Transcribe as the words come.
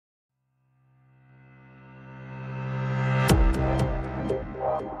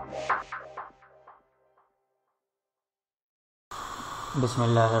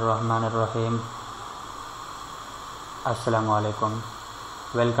Bismillahirrahmanirrahim. Assalamu alaikum.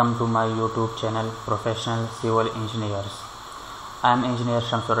 Welcome to my YouTube channel Professional Civil Engineers. I am Engineer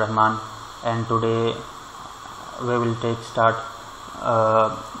Shamsur Rahman, and today we will take start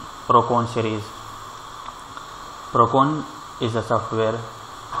Prokon series. Prokon is a software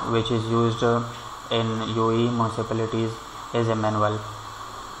which is used in UAE municipalities as a manual.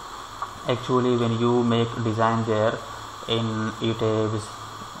 Actually, when you make design there in ETABS,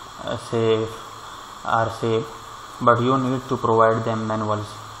 safe or safe, but you need to provide them manuals,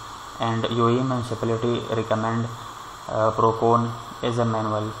 and UAE municipality recommend Prokon as a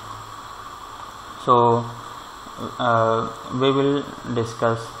manual. So we will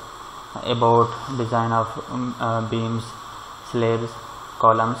discuss about design of beams, slabs,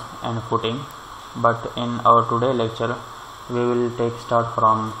 columns and footing, but in our today lecture we will take start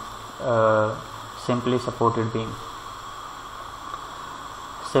from simply supported beam.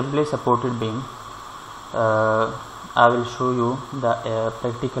 Simply supported beam, I will show you the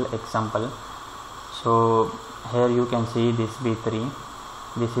practical example. So here you can see this B3.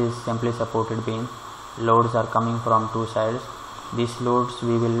 This is simply supported beam. Loads are coming from two sides. These loads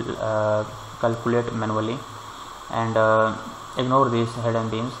we will calculate manually, and ignore these hidden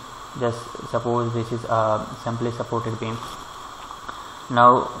beams. Just suppose this is a simply supported beam.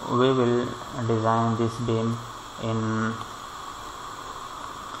 Now we will design this beam in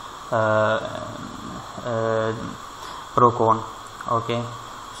Prokon. Okay,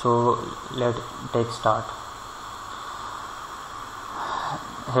 so let's take start.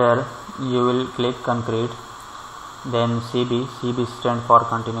 Here you will click concrete, then CB stand for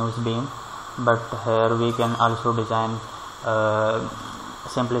continuous beam, but here we can also design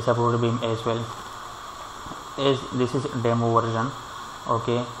simply supported beam as well. As this is demo version,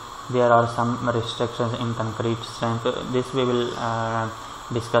 okay, there are some restrictions in concrete strength. This we will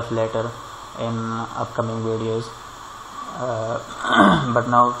discuss later in upcoming videos, but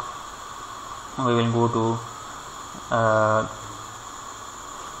now we will go to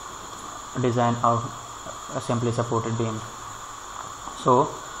design of a simply supported beam. So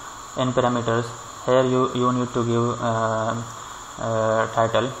in parameters, here you need to give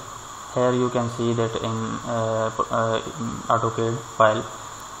title. Here you can see that in AutoCAD file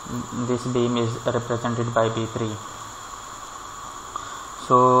this beam is represented by B3.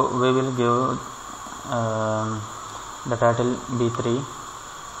 So we will give the title B3.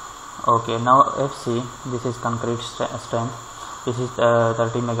 Okay, now FC, this is concrete strength, this is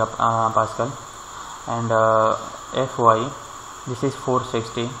 30 megapascal, and FY, this is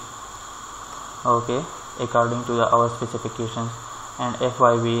 460, okay, according to our specifications, and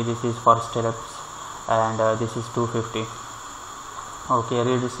FYV, this is for stirrups, and this is 250. Okay,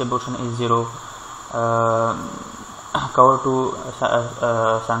 redistribution is 0. Cover to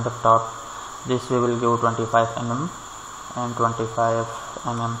center top, this we will give 25 mm and 25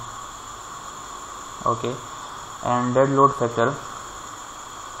 mm. Okay, and dead load factor,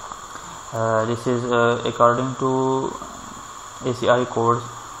 this is according to ACI codes,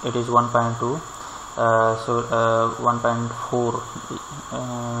 it is 1.2, so 1.4,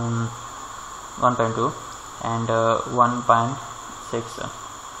 1.2 and 1.6.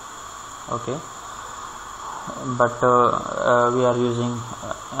 okay, but we are using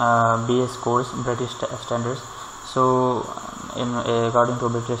BS codes, British standards, so in according to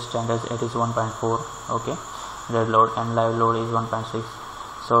British standards it is 1.4. okay, dead load, and live load is 1.6.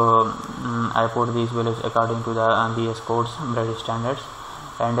 so I put these values according to the BS codes, British standards,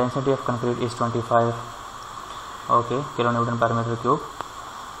 and density of concrete is 25, okay, kilonewton per meter cube,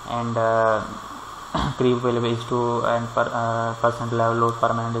 and creep value is 2, and percent level load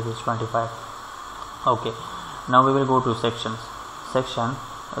permanent is 25. okay, now we will go to section.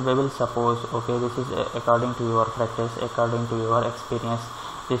 We will suppose, okay, this is according to your practice, according to your experience,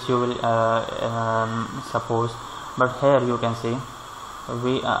 this you will suppose, but here you can see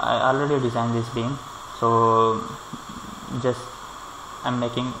I already designed this beam, so just I'm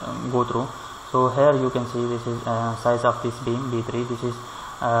making go through. So here you can see this is size of this beam B3, this is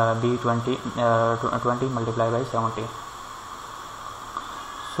B20 20 multiplied by 70.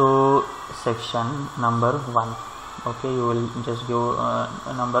 So section number 1, okay, you will just give a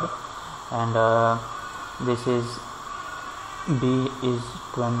number, and this is B is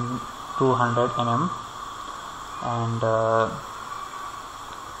 200 mm, and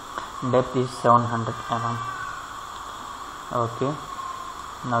depth is 700 mm. okay,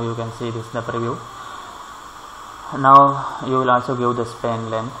 now you can see this the preview. Now you will also give the span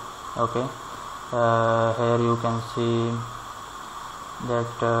length. Okay, here you can see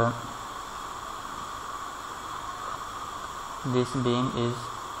that this beam is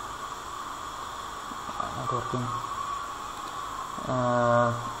not working.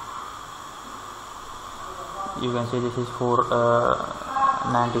 You can see this is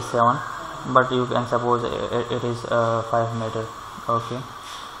 497, but you can suppose it is 5 meter. Okay,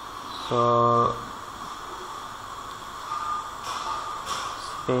 so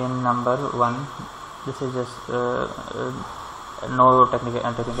span number 1, this is just no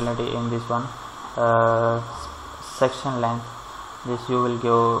technicality in this one. Section length, this you will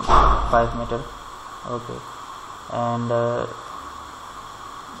give 5 meter. Okay, and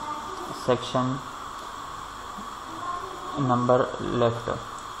section number left.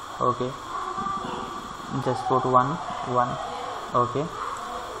 Okay, just put 1. Okay,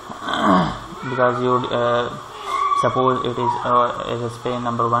 because you suppose it is a span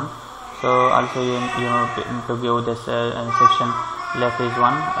number 1, so also you need to give this section left is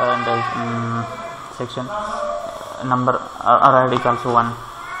 1, and section number right is also 1.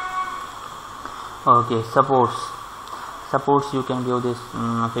 Okay, supports you can give this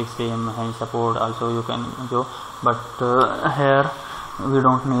fixed beam hinge support also you can give, but here we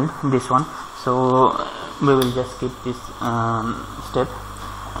don't need this one, so we will just skip this step.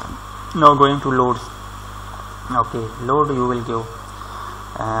 Now going to loads. Okay, load you will give,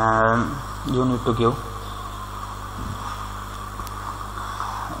 you need to give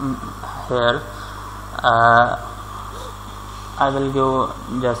here. I will give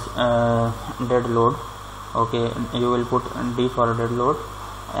just dead load. Okay, you will put D for dead load,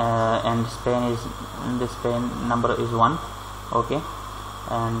 and span number is 1. Okay,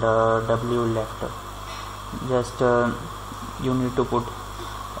 and W left, just you need to put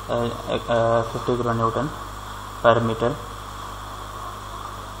 50 kilonewton per meter.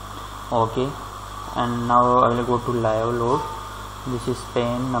 Okay, and now I will go to live load. This is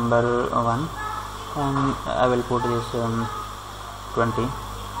span number 1, and I will put this 20.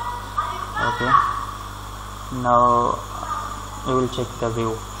 Okay, now you will check the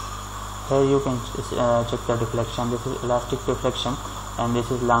view. Here you can check the deflection. This is elastic deflection, and this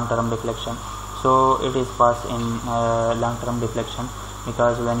is long term deflection. So it is passed in long term deflection,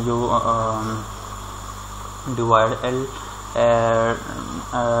 because when you divide L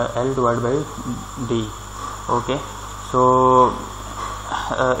divided by D. Okay, so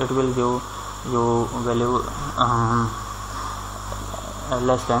it will give you value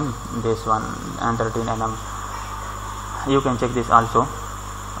less than this one, and 13 mm. You can check this also.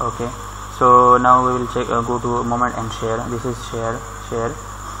 Okay, so now we will check go to moment and shear. This is shear,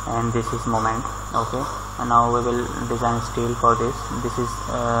 and this is moment. Okay, and now we will design steel for this. This is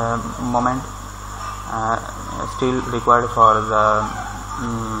moment, steel required for the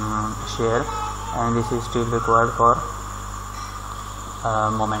shear, and this is steel required for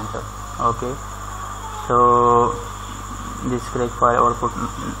moment. Okay, so this crack file output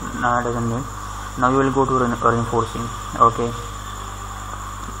doesn't need. Now you will go to reinforcing. Okay,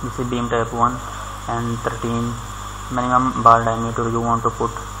 this is beam type 1 and 13. Minimum bar diameter you want to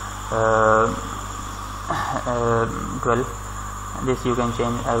put 12. This you can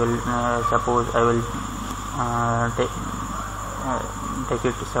change. I will suppose I will take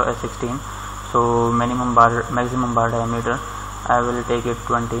it 16. So maximum bar diameter I will take it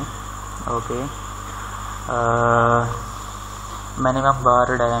 20. Okay, minimum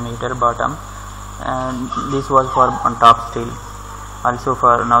bar diameter bottom, and this was for on top steel. Also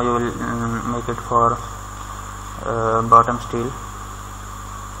for now you will make it for bottom steel.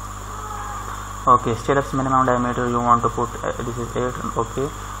 Okay, stirrups minimum diameter you want to put this is 8. Okay,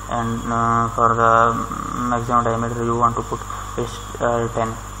 and for the maximum diameter you want to put is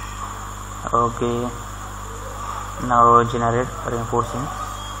 10. Okay, now generate reinforcing.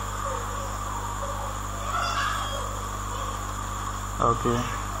 Okay,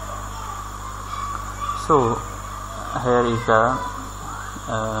 so here is the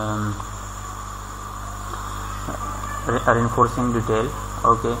reinforcing detail.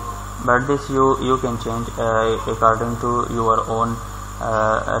 Okay, but this you can change according to your own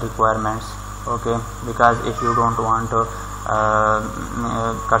requirements. Okay, because if you don't want to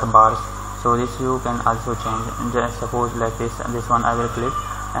cut bars, so this you can also change. Just suppose like this one I will click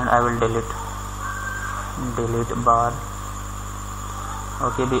and I will delete bar.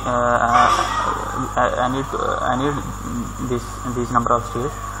 Okay, I need this number of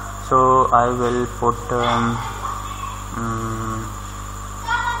stairs, so I will put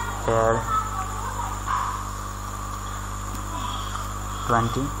here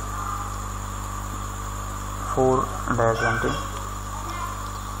 20 4-20.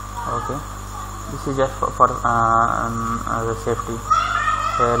 Okay, this is just for the safety.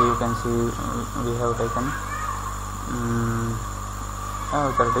 Here you can see we have taken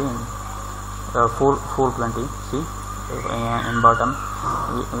 13 420. See, in bottom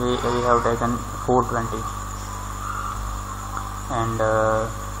we have taken 420, and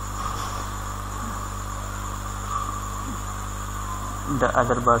the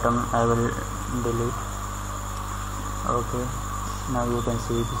other bottom I will delete. Okay, now you can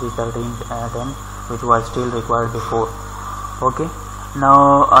see this is 1310, which was still required before. Okay,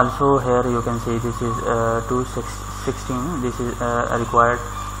 now also here you can see this is 216, this is required,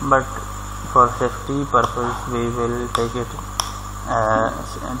 but for safety purpose we will take it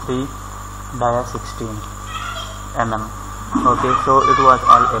 3 dia 16 mm. Okay, so it was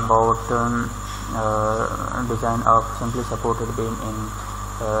all about design of simply supported beam in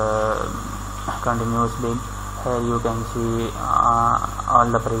continuous beam. Here you can see all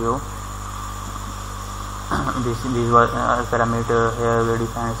the preview. This was parameter. Here we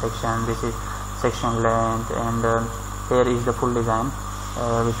define section, this is section length, and here is the full design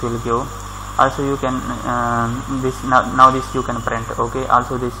which will give. Also you can this now this you can print. Okay,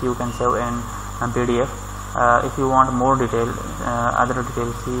 also this you can save in PDF. If you want more detail, other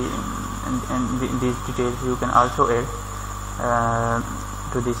details, see, and these details you can also add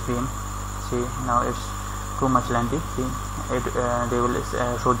to this beam. See, now it's too much lengthy. See, they will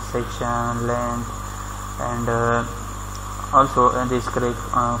show the section length, and also this correct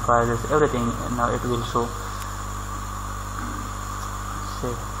files, everything. Now it will show.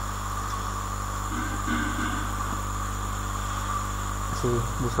 See,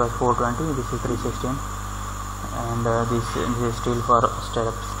 this was 420, this is 316, and this is still for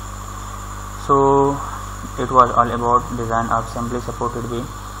stirrups. So it was all about design of simply supported beam.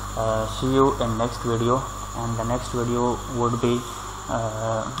 See you in next video, and the next video would be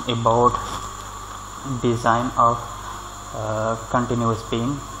about design of continuous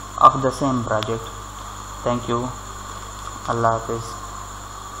beam of the same project. Thank you. Allah Hafiz.